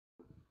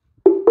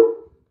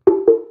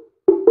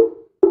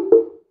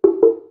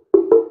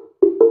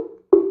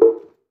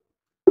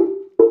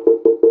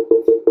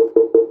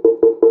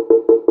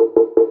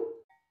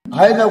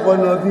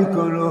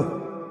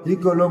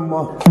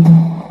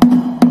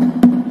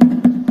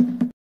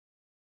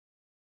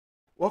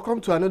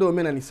Welcome to another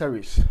Women and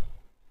series.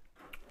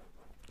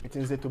 It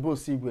is the Tobo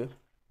Sigwe.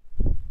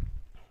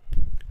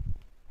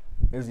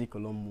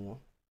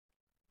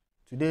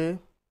 Today,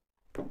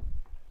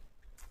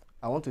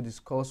 I want to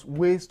discuss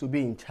ways to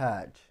be in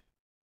charge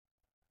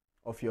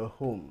of your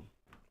home,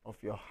 of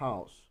your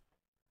house,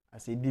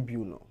 as a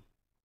Dibiuno.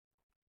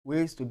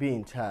 Ways to be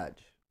in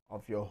charge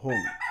of your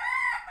home.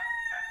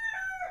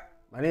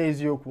 My name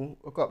is Yoku.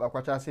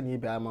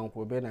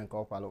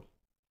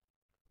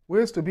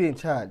 Ways to be in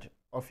charge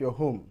of your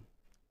home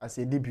as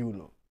a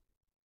Dibiuno.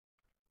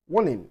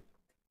 Warning.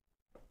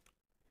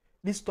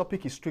 This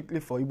topic is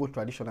strictly for Igbo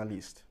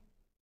traditionalists.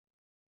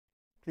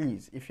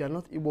 Please, if you are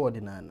not Igbo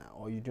Ordinana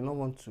or you do not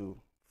want to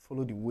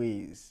follow the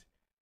ways,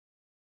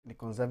 the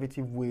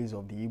conservative ways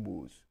of the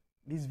Igbos,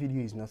 this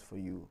video is not for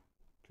you.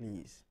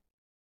 Please.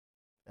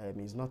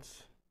 It's not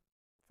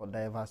for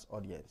diverse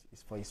audience.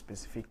 It's for a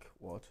specific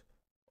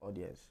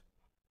audience.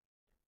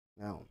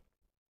 Now,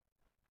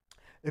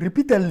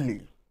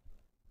 repeatedly,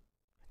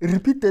 I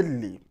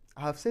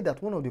have said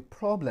that one of the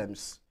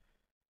problems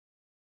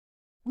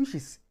which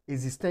is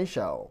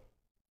existential,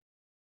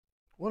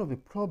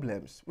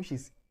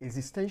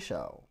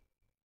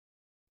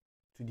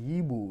 to the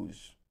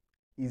Igbos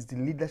is the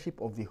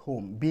leadership of the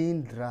home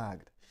being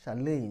dragged,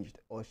 challenged,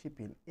 or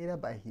shipping either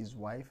by his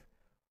wife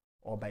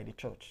or by the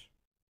church.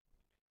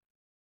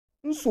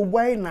 Nsogbu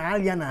anyị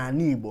na-alịa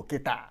n'ala Igbo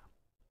kịta.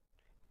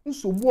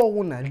 Nsogbu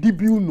ọwụ na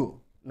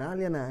Dibiuno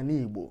na-alịa n'ala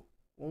Igbo.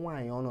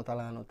 Nwaanyị ọ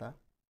nọtala anọta.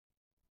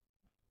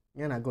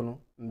 Ya na gono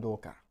ndị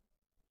ụka.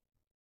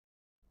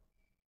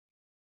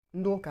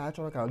 Ndị ụka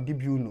achọrọ ka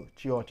Dibiuno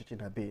chi ọchịchị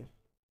na be.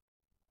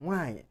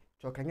 Nwaanyị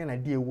chọrọ ka ya na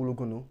di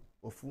ewologono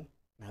ofu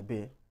na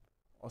be.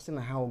 Ọ sị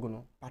na ha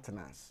ogono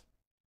partners.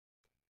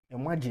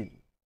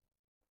 Imagine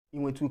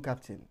inwe two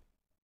captain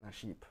na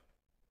ship.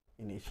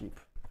 In a ship.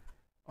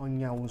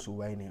 Onya wunso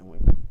wai na-enwe.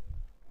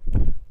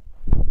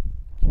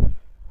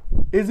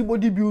 Ezigbo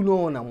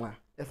Dibiuno na nwa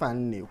efe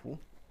an na-ekwu.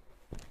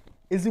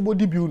 Ezigbo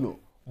Dibiuno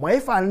ma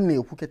efe an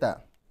na-ekwu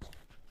kịta.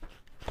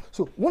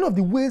 So, one of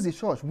the ways the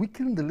church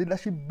weaken the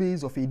leadership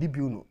base of a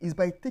Dibiuno is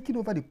by taking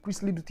over the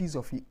priestly duties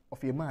of a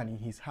man in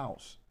his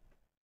house.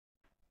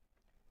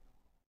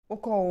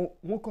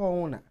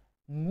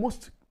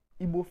 Most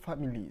Igbo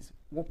families,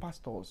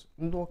 pastors,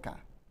 ndoka,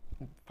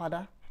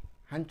 father,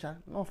 hancha,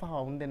 no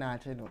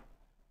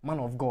man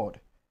of God.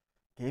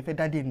 Kefe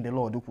daddy in the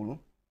Lord,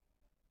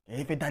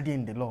 Kefe daddy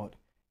in the Lord.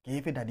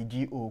 Kefe daddy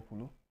G.O.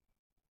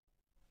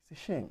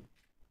 It's a shame.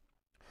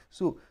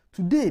 So,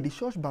 today the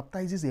church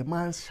baptizes a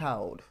man's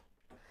child,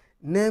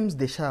 names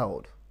the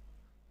child,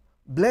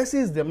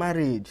 blesses the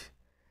marriage,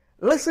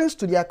 listens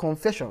to their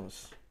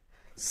confessions,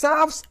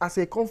 serves as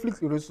a conflict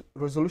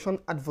resolution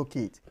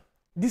advocate,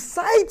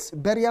 decides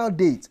burial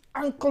date,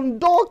 and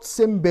conducts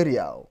same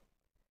burial.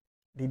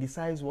 They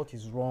decide what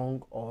is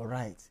wrong or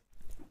right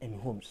in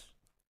homes.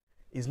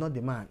 It's not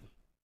the man.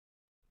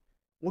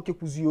 Woke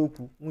kuzi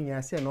oku, munye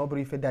ase na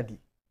obere ife daddy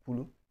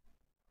pulu.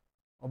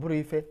 Obere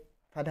ife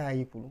father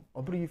ayi pulu.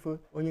 Obere ife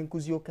onye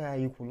nkuzi oka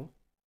ayi pulu.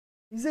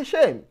 It's a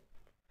shame.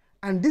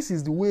 And this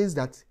is the ways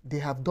that they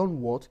have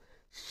done what?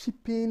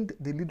 Cheapened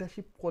the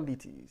leadership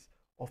qualities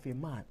of a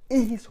man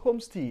in his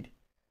homestead.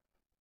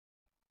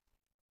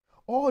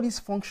 All these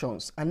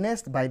functions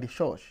annexed by the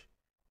church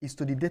is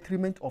to the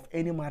detriment of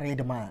any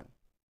married man.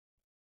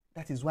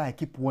 That is why I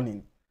keep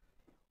warning.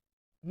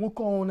 If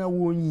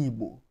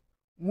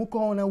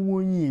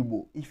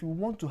you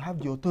want to have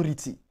the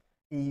authority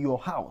in your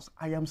house,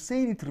 I am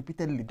saying it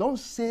repeatedly. Don't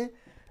say,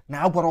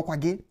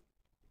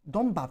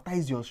 don't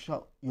baptize your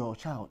child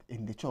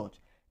in the church.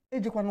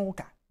 If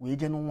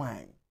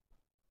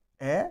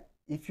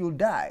you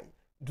die,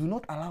 do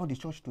not allow the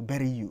church to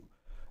bury you.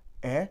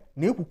 If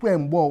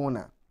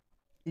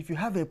you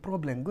have a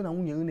problem, go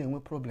na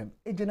problem.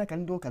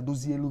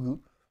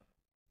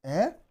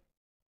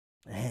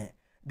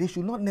 They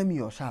should not name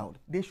your child.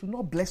 They should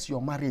not bless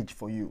your marriage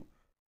for you.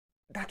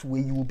 That way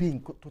you will be in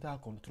total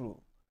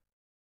control.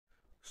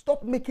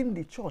 Stop making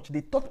the church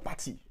the third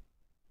party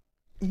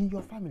in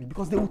your family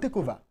because they will take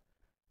over.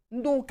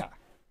 Ndoka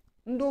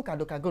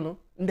doka gono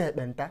nde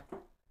ekpenta.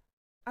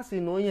 Asi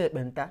na onye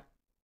ekpenta.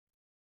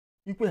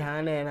 Ikwe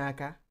ha na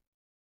n'aka.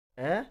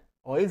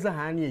 O iza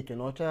ha na eke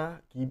na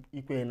ocha ka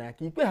ikwe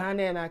n'aka. Ikwe ha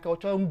na n'aka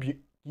ocha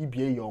mbi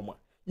ibie ya ọma.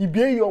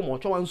 Ibie ya ọma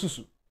ocha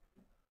nsusu.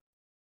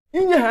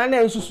 Inye ha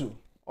na nsusu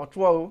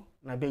ochuo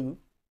na begu.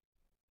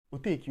 O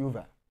take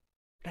over.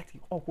 That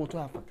is all to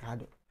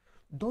avocado.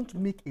 Don't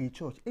make a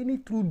church, any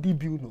true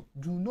Dibiuno,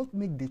 do not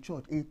make the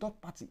church a third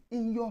party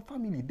in your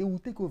family. They will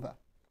take over.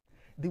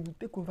 They will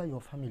take over your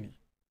family.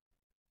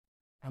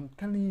 I'm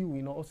telling you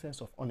in all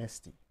sense of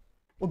honesty.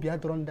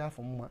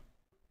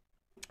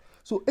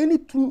 So any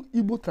true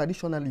Igbo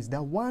traditionalist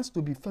that wants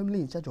to be firmly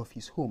in charge of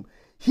his home,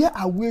 here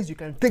are ways you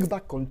can take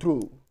back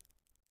control.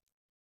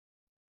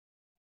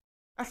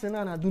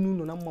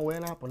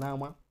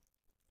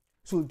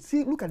 So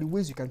see, look at the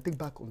ways you can take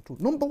back control.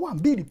 Number one,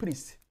 be the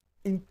priest.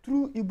 In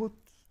true Igbo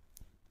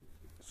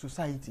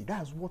society.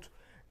 That's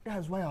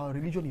why our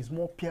religion is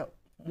more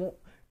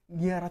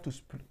nearer to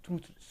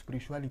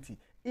spirituality.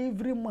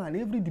 Every man,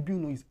 every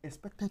Dibiuno is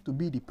expected to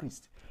be the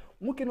priest.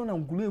 Nwoke nọ na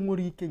ngwulu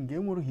enwere ike nge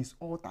enwere his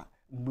altar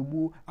mgbe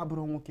gboo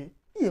abụrụ nwoke.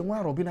 Ihe nwa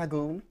arọbina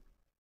go.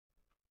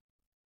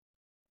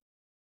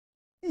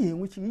 Ihe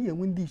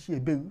enwe ndị isi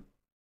ebegu.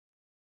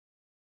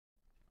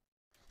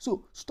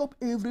 So stop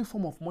every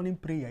form of morning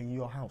prayer in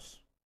your house.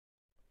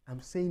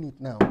 I'm saying it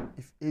now.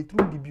 If a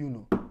true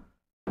Dibiuno,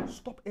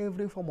 stop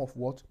every form of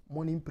what?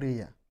 Morning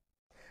prayer.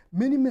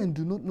 Many men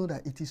do not know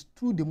that it is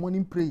through the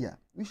morning prayer,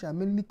 which are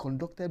mainly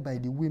conducted by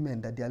the women,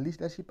 that their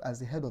leadership as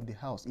the head of the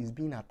house is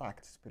being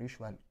attacked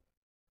spiritually.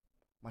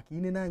 Maka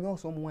ine na anya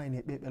ọsọ ụmụ nwaanyị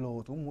na-ekpe ekpere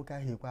ụtụ, ụmụ nwoke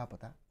ahụ ekwe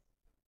apụta.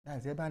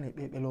 That's ebe a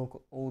na-ekpe ekpere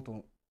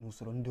ụtụ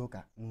n'usoro ndị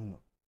ụka n'ụlọ.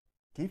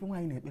 Ka ife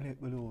nwaanyị na-ekpere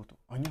ekpere ụtụ,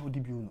 onye hụ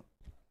Dibiuno.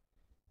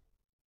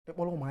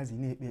 Ekpere ụmụazị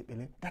na-ekpe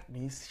ekpere, that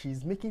means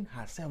she's making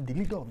herself the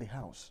leader of the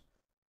house.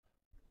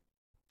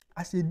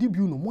 As a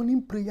Dibiuno,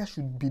 morning prayer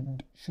should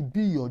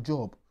be your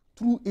job.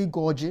 Through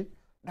Egoji,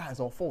 that's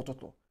our fault.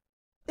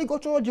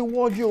 Egoji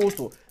woji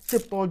also,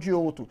 septa oji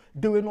otu,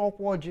 dewe no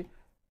kwaji.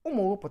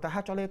 Umo put a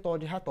hatchale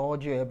toji hat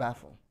oji e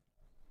baffle.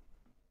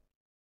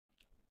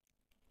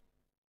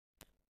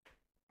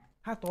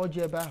 Hat oji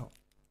e baffle.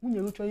 When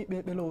you look at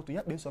it, below to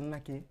yap based on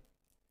Naki.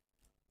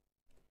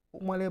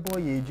 Umale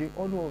boy yeji,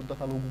 or no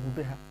Dotalo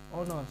Gubeha,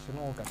 or no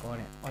Sinoka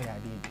corner, or ya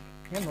did.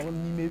 Yamma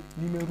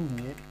nime room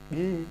yet,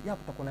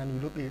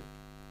 yaptakonani lope.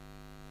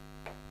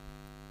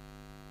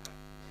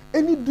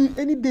 Any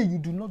day you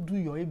do not do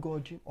your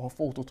egoji or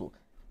photo,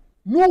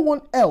 no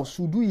one else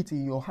should do it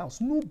in your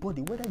house.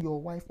 Nobody, whether your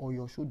wife or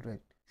your children,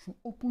 should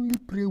openly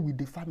pray with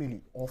the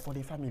family or for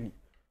the family.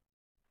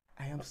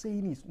 I am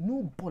saying this,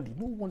 nobody,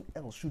 no one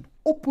else should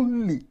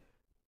openly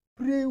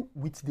pray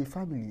with the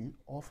family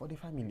or for the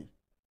family.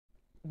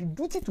 The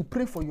duty to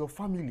pray for your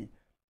family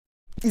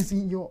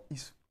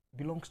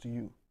belongs to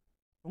you.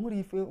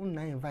 If you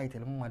invite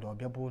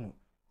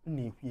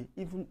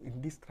even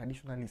in this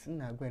traditionalist,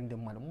 na go and the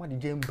mmadụ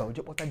jemba o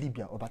jekpọta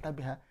dibia ọ bata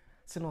be ha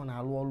si na ọ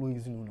na-alụ ọlụ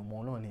ezinụlọ ma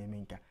ọ nọ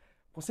na-eme nka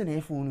kwụsị na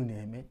efe unu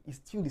na-eme is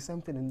still the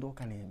same thing ndị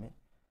ụka na-eme.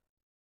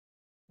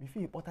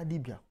 Before ịkpọta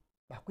dibia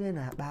kpakwe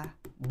na akpa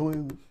bo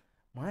ewu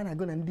ma ha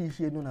na-agụ na ndị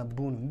ichie nọ na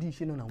bonu ndị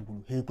ichie nọ na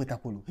ngwuru ha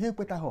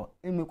ekweta ha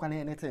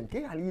emekwana anything ka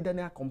ị ghara ide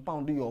na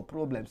compound your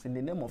problems in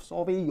the name of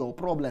solving your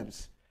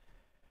problems.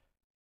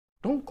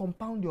 Don't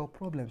compound your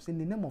problems in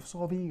the name of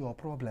solving your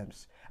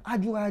problems.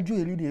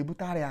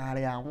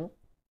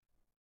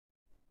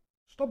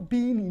 Stop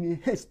being in a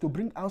haste to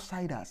bring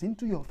outsiders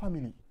into your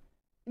family,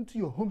 into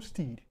your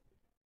homestead.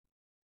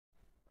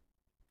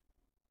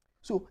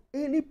 So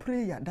any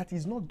prayer that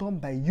is not done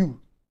by you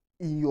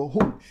in your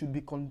home should be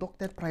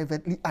conducted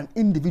privately and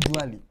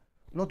individually,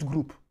 not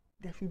group.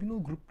 There should be no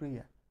group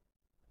prayer.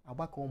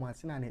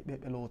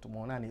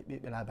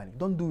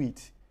 Don't do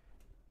it.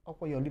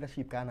 Your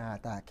leadership can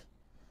attack.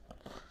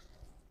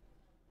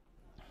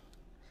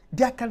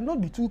 There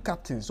cannot be two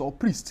captains or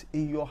priests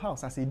in your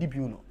house as a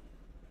Dibiuno.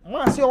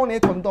 Man say on a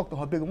conductor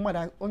or big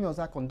mother on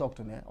your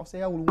conductor ne. Or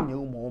say I will win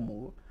you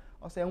more.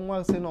 Or say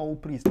one say no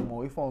priest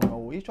more if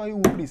no. Each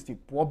you priest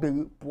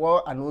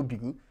poor and no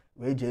big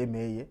we je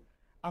meye.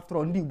 After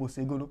on Digbo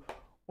say go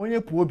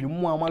onye poor bi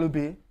mo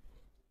amalube.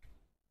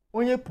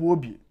 Onye poor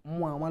bi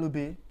mo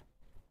amalube.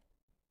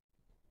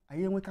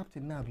 Aye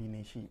captain now be in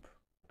a ship.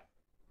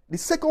 The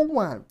second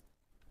one,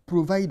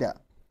 provider.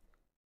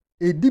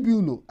 A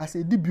Dibiuno, as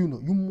a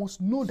Dibiuno, you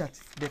must know that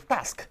the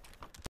task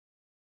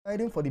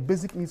providing for the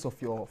basic needs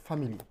of your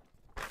family,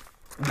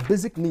 the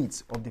basic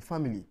needs of the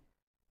family,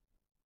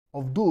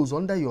 of those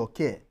under your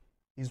care,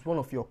 is one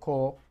of your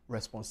core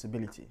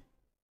responsibility.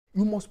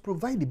 You must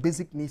provide the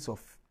basic needs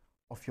of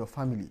your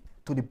family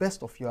to the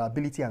best of your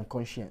ability and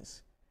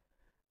conscience.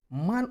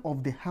 Man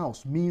of the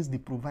house means the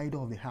provider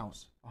of the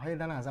house.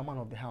 As a man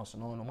of the house,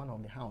 no man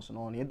of the house,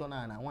 no. You don't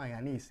know why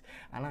and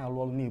I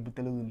will need to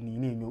tell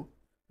you.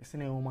 It's a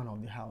woman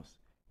of the house,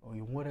 or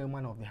you want a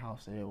man of the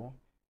house,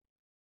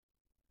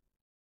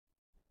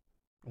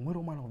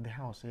 woman of the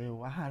house,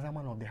 as a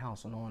man of the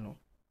house, no.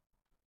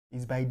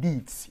 It's by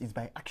deeds, it's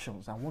by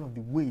actions, and one of the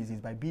ways is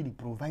by being the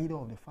provider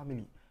of the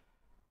family,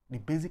 the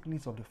basic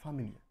needs of the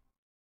family.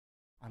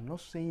 I'm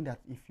not saying that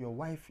if your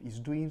wife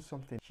is doing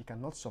something she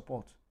cannot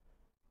support.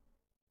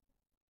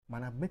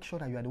 Man, make sure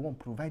that you are the one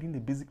providing the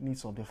basic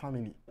needs of the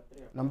family.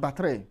 Number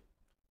 3,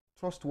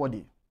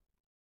 trustworthy.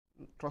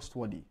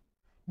 Trustworthy.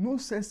 No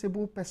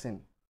sensible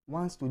person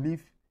wants to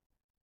live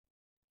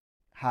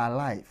her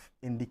life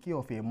in the care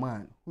of a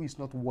man who is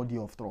not worthy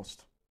of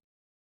trust.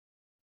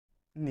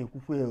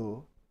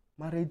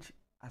 Marriage,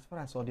 as far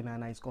as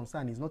ordinary is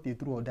concerned, is not a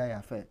true or die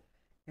affair.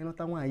 Or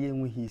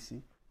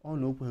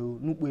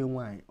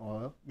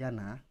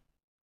yana,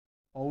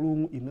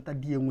 or if not a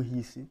dear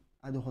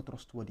I don't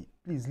trustworthy.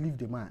 Please leave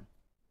the man.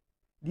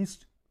 This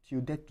to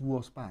your death do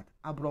us part.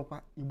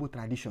 Abropa Igbo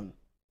tradition.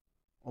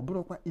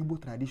 Obropa Igbo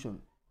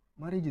tradition.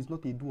 Marriage is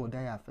not a do or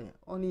die affair.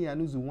 Only you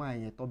lose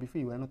one to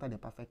before you are not the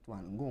perfect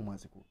one. Go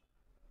Maziko.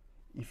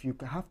 If you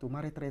have to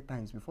marry 3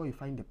 times before you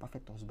find the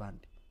perfect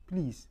husband,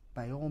 please,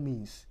 by all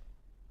means,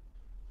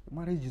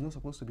 marriage is not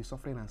supposed to be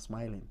suffering and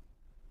smiling.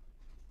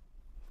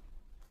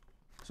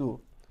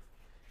 So,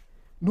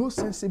 no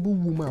sensible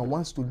woman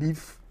wants to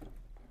live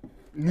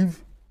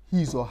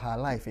his or her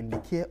life in the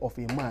care of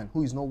a man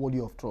who is not worthy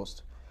of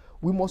trust.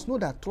 We must know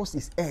that trust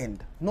is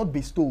earned, not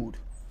bestowed.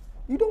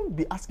 You don't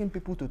be asking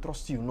people to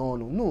trust you.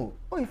 No.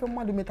 Oh, if a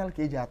man do metal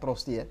cage, I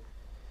trust here.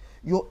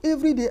 Your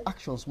everyday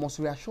actions must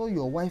reassure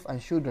your wife and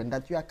children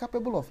that you are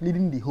capable of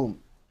leading the home.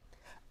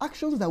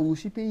 Actions that will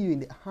cheapen you in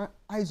the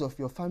eyes of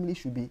your family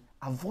should be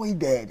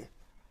avoided.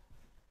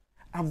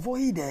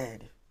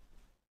 Avoided.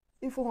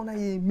 If on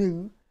a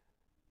male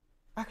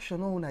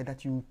action on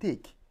that you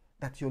take,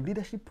 that your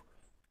leadership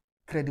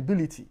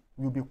credibility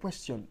will be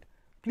questioned,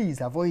 please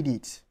avoid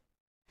it.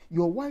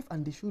 Your wife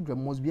and the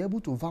children must be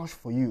able to vouch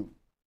for you.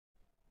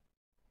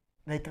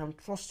 They can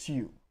trust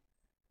you.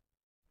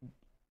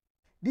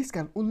 This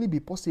can only be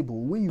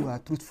possible when you are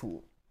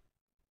truthful.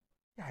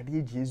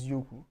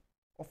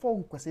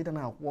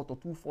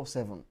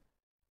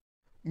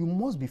 You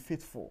must be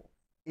faithful.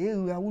 Your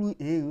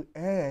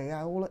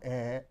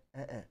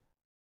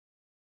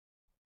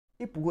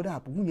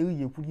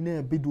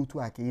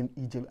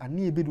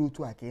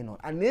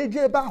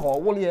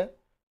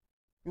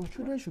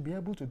children should be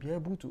able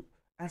to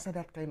answer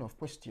that kind of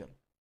question.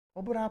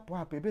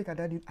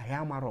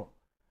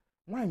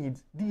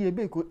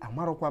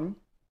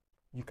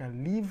 You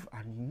can leave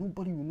and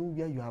nobody will know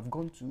where you have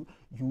gone to.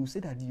 You will say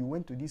that you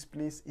went to this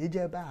place. You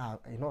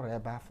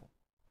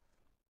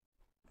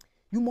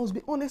must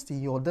be honest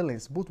in your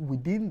dealings, both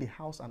within the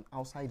house and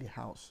outside the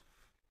house.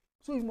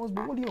 So you must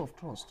be worthy of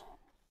trust.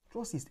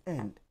 Trust is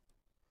earned.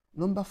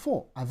 Number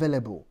 4,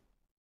 available.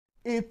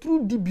 A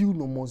true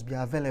Dibiuno must be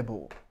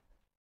available.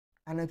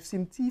 An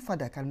absentee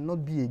father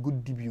cannot be a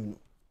good Dibiuno.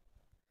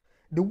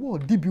 The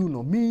word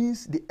Dibiuno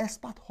means the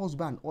expert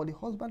husband or the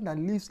husband that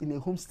lives in a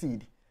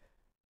homestead.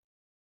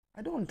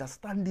 I don't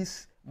understand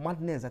this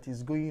madness that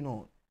is going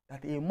on.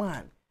 That a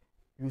man,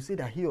 you say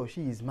that he or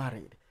she is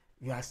married,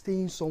 you are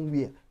staying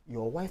somewhere,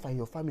 your wife and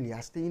your family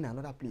are staying in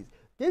another place.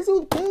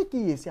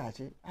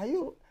 Are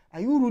you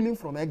ruling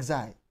from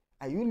exile?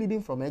 Are you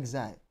leading from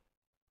exile?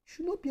 You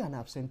should not be an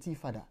absentee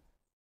father.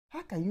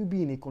 How can you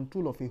be in a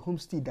control of a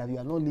homestead that you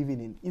are not living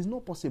in? It's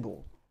not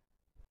possible.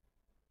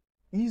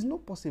 It is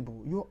not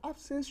possible. Your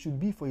absence should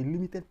be for a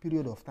limited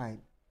period of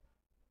time.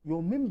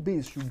 Your main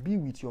base should be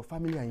with your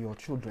family and your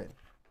children.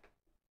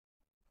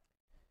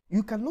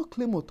 You cannot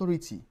claim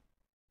authority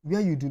where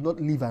you do not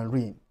live and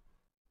reign.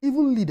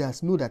 Even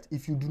leaders know that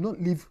if you do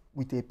not live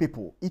with a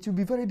people, it will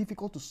be very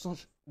difficult to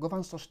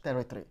govern such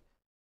territory.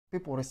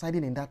 People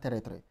residing in that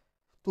territory.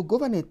 To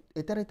govern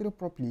a territory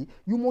properly,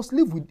 you must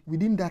live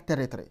within that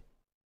territory.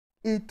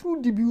 A true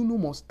Dibiuno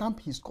must stamp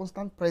his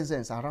constant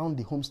presence around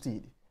the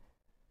homestead.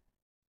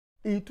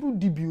 A true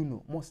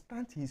Dibiuno must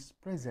stamp his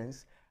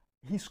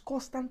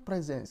constant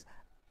presence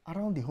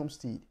around the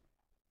homestead.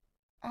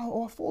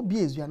 Our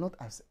forebears were not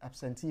as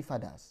absentee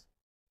fathers.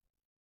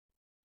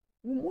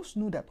 We must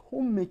know that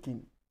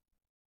homemaking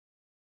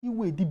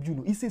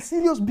is a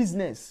serious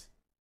business.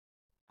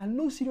 And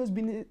no serious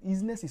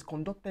business is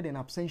conducted in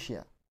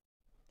absentia.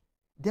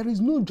 There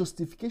is no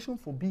justification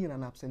for being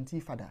an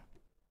absentee father.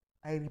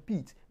 I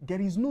repeat,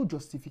 there is no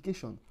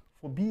justification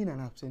for being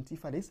an absentee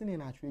father.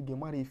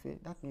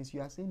 That means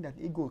you are saying that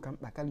ego can't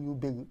you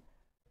beg.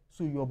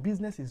 So your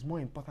business is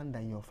more important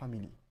than your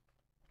family.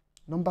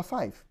 Number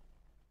 5.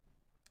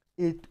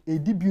 A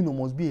Dibiuno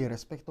must be a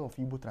respecter of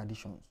Igbo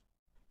traditions.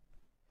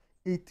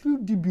 A true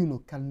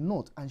Dibiuno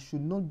cannot and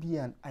should not be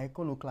an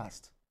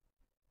iconoclast.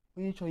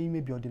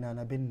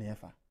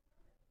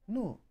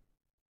 No.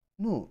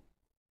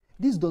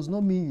 This does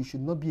not mean you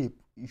should not be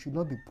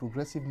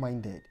progressive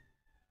minded.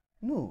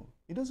 No,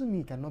 it doesn't mean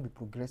you cannot be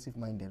progressive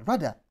minded.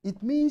 Rather,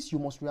 it means you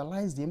must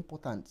realize the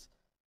important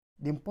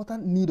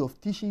need of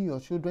teaching your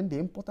children the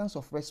importance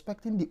of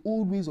respecting the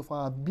old ways of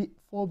our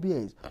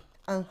forebears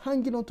and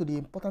hanging on to the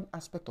important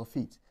aspect of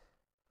it,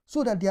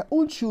 so that their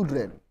own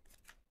children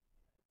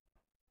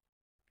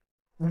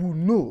will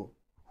know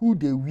who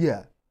they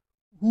were,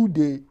 who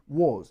they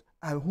was,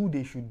 and who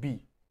they should be.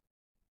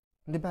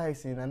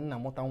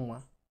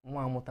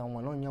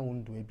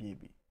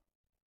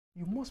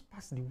 You must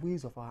pass the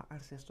ways of our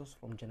ancestors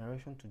from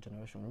generation to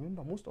generation.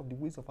 Remember, most of the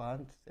ways of our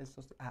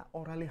ancestors are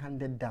orally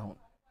handed down.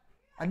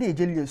 At the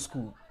Ejelia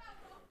school.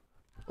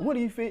 What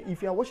if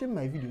you are watching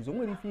my videos,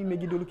 what if you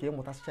make it look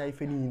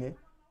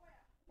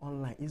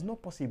online? It's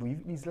not possible.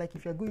 It's like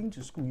if you are going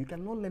to school, you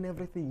cannot learn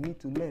everything you need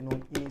to learn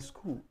in a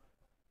school.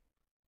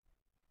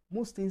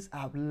 Most things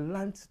are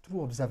learned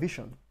through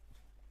observation.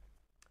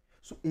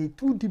 So a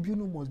true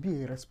Dibiuno must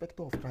be a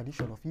respecter of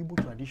tradition, of Igbo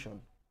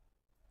tradition,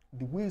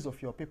 the ways of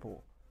your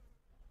people.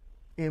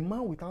 A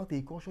man without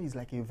a culture is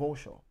like a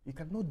vulture. You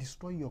cannot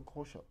destroy your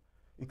culture.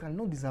 You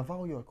cannot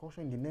disavow your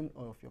culture in the name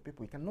of your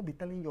people. You cannot be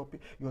telling your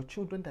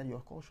children that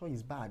your culture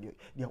is bad.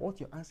 What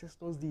your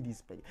ancestors did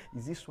is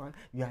this one.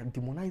 You are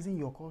demonizing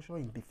your culture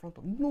in the front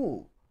of...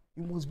 No.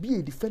 You must be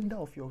a defender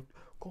of your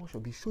culture.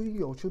 Be showing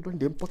your children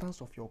the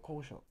importance of your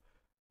culture.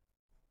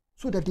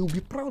 so that they will be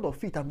proud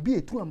of it and be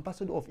a true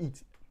ambassador of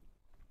it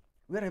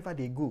wherever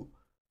they go.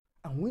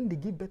 And when they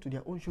give birth to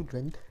their own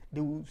children,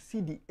 they will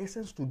see the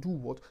essence to do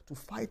what? To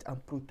fight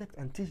and protect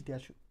and teach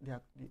the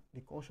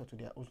culture to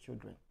their own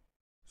children.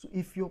 So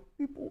if your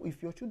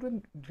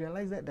children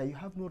realize that you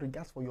have no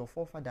regard for your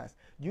forefathers,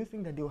 do you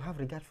think that they will have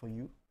regard for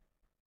you?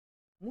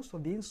 Most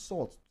of the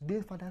insults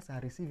their fathers are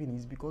receiving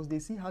is because they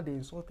see how they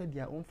insulted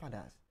their own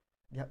fathers,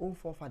 their own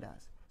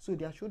forefathers. So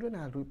their children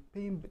are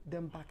repaying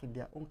them back in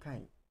their own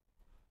kind.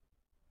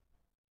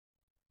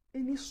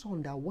 Any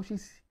son that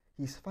watches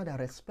his father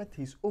respect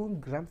his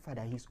own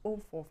grandfather, his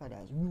own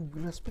forefathers, will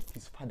respect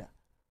his father.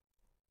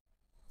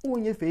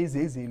 Onye feze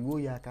eze luo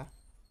yaka.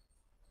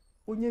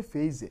 Onye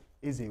feze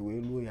eze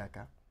we luo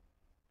yaka.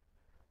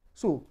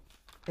 So,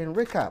 in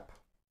recap,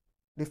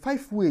 the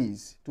 5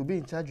 ways to be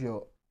in charge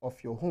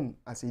of your home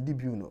as a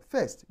Dibiuno.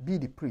 First, be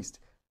the priest,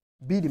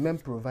 be the main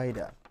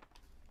provider,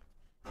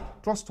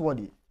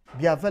 trustworthy,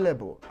 be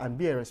available, and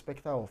be a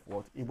respecter of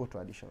what Igbo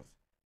traditions.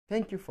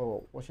 Thank you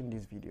for watching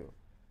this video.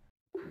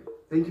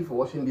 Thank you for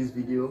watching this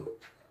video.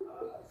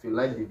 If you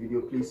like the video,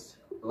 please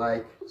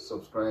like,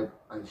 subscribe,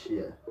 and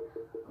share.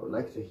 I would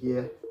like to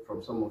hear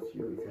from some of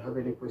you. If you have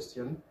any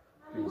question,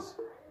 please,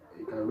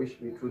 you can reach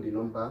me through the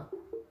number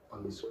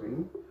on the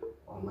screen,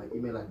 or my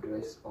email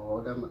address,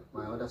 or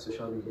my other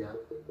social media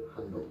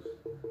handles.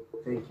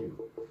 Thank you.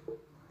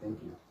 Thank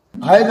you.